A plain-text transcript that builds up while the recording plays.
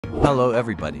Hello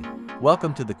everybody.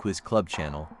 Welcome to the Quiz Club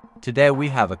channel. Today we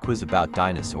have a quiz about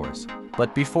dinosaurs.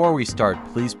 But before we start,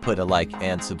 please put a like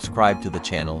and subscribe to the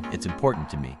channel. It's important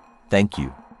to me. Thank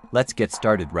you. Let's get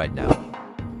started right now.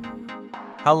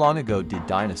 How long ago did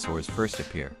dinosaurs first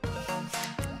appear?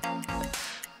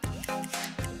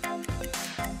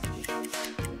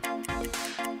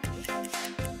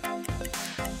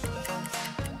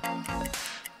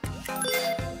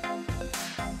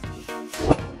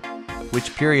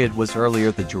 Which period was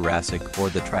earlier, the Jurassic or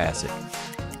the Triassic?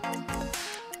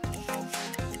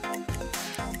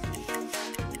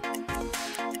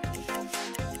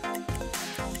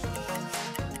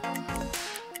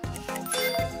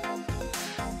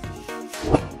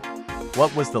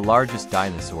 What was the largest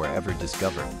dinosaur ever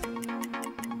discovered?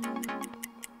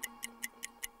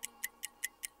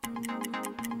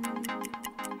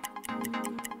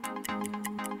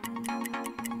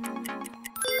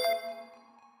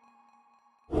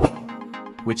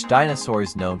 Which dinosaur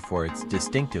is known for its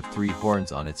distinctive 3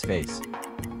 horns on its face?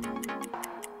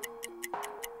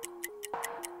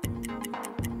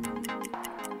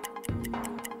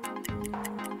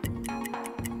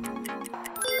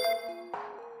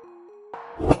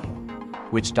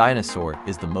 Which dinosaur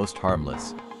is the most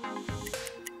harmless?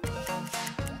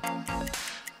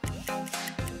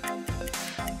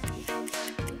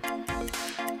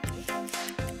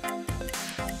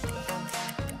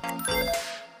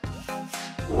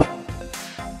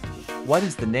 What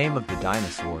is the name of the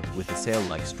dinosaur with a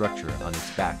sail-like structure on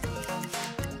its back?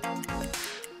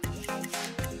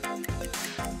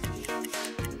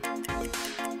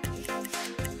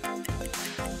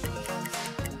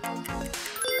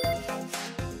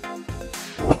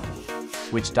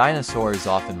 Which dinosaur is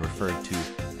often referred to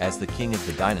as the king of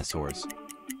the dinosaurs?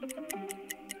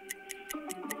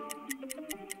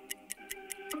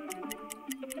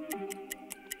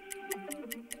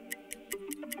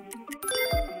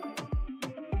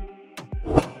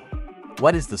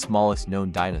 What is the smallest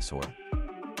known dinosaur?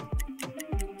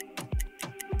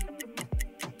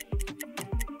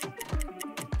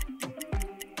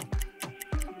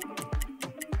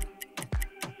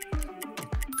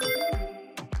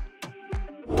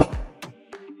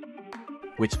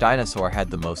 Which dinosaur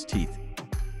had the most teeth?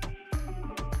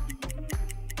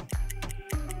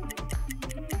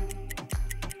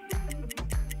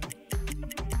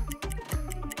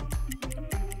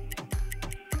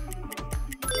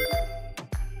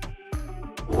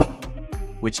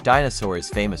 Which dinosaur is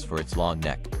famous for its long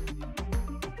neck?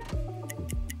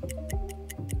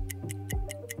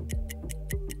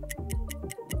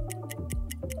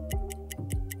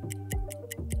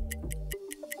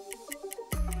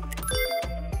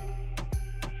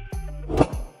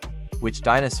 Which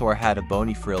dinosaur had a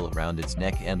bony frill around its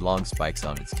neck and long spikes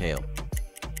on its tail?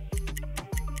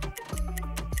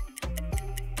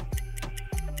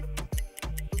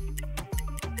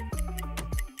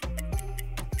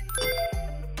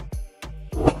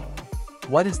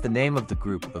 What is the name of the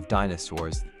group of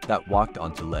dinosaurs that walked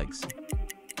on 2 legs?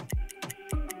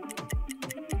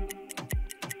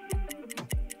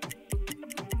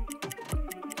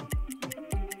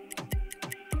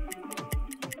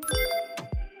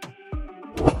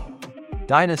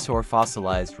 Dinosaur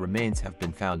fossilized remains have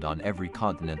been found on every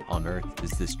continent on Earth.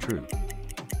 Is this true?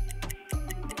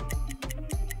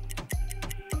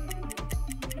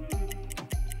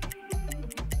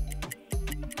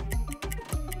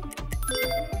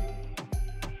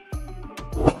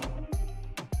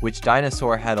 Which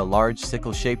dinosaur had a large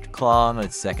sickle-shaped claw on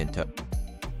its second toe?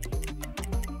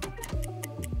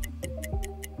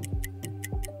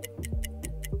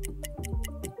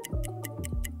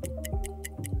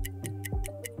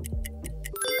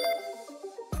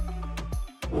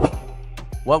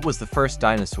 What was the first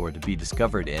dinosaur to be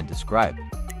discovered and described?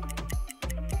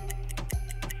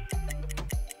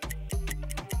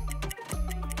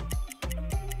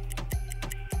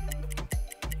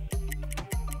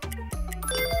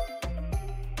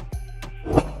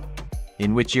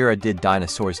 In which era did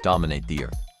dinosaurs dominate the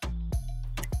Earth?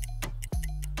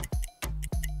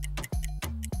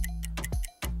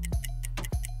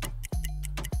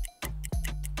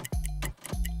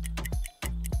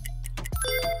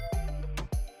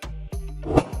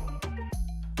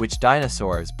 Which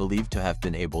dinosaur is believed to have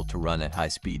been able to run at high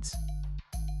speeds?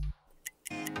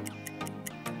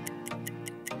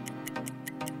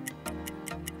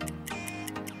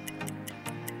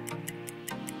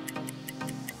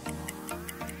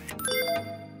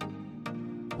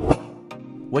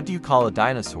 What do you call a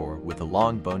dinosaur with a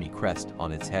long bony crest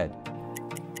on its head?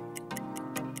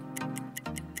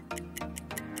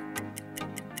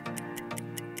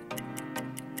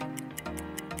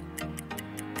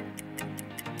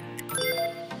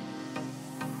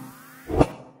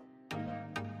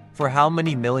 For how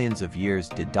many millions of years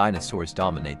did dinosaurs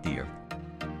dominate the Earth?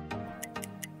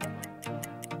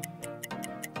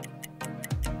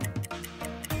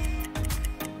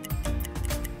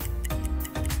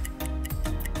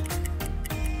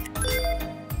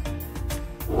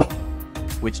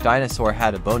 Which dinosaur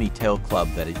had a bony tail club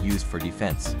that it used for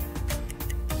defense?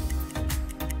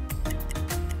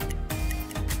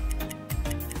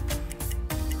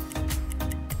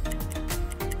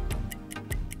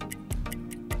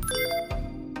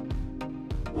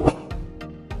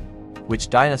 Which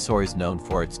dinosaur is known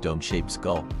for its dome-shaped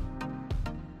skull?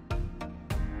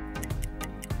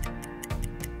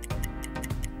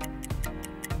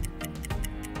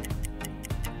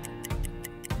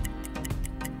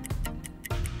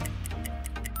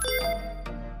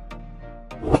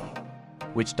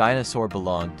 Which dinosaur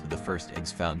belonged to the first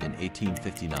eggs found in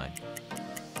 1859?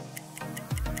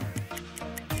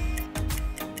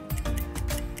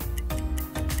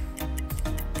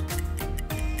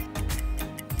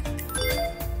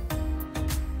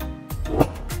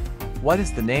 What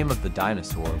is the name of the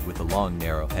dinosaur with a long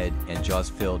narrow head and jaws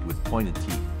filled with pointed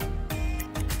teeth?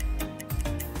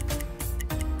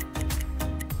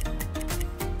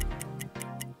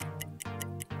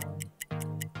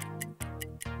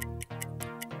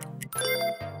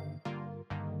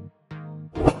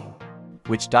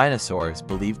 Which dinosaur is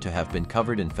believed to have been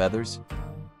covered in feathers?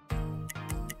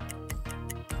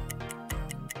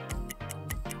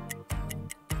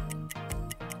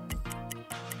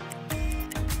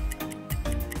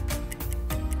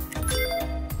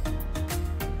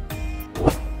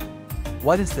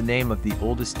 What is the name of the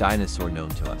oldest dinosaur known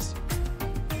to us?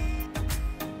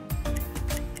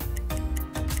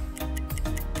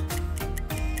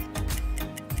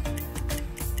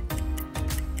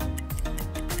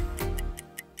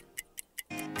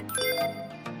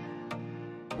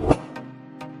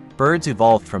 Birds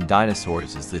evolved from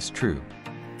dinosaurs, is this true?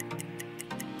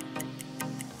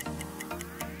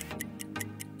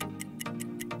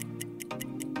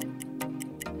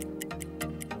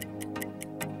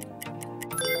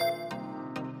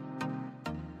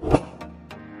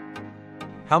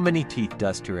 How many teeth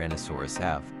does Tyrannosaurus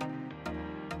have?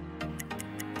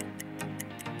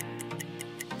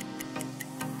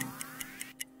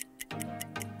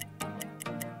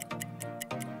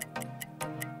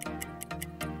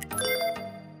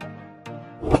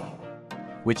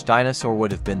 Which dinosaur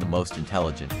would have been the most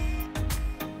intelligent?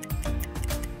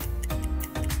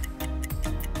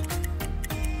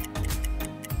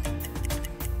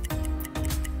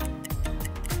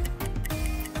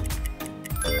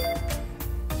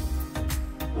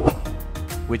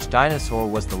 Which dinosaur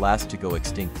was the last to go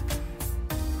extinct?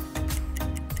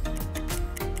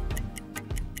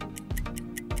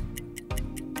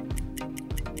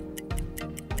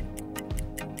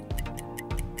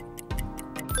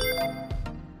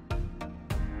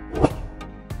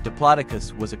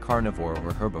 Diplodocus was a carnivore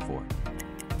or herbivore.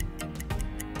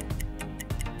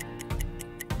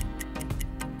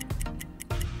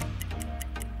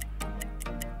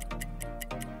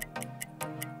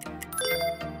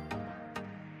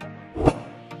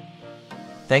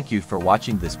 Thank you for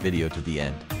watching this video to the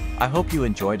end. I hope you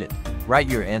enjoyed it. Write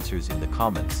your answers in the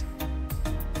comments.